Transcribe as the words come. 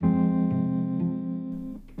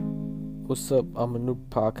What's up? I'm a new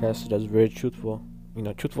podcaster that's very truthful,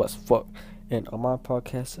 truthful as fuck. And on my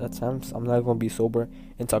podcast, at times, I'm not gonna be sober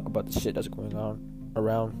and talk about the shit that's going on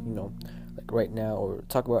around, like right now, or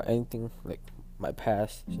talk about anything like my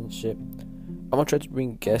past and shit. I'm gonna try to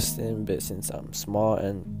bring guests in, but since I'm small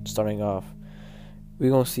and starting off,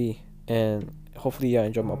 we're gonna see. And hopefully, y'all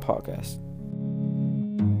enjoy my podcast.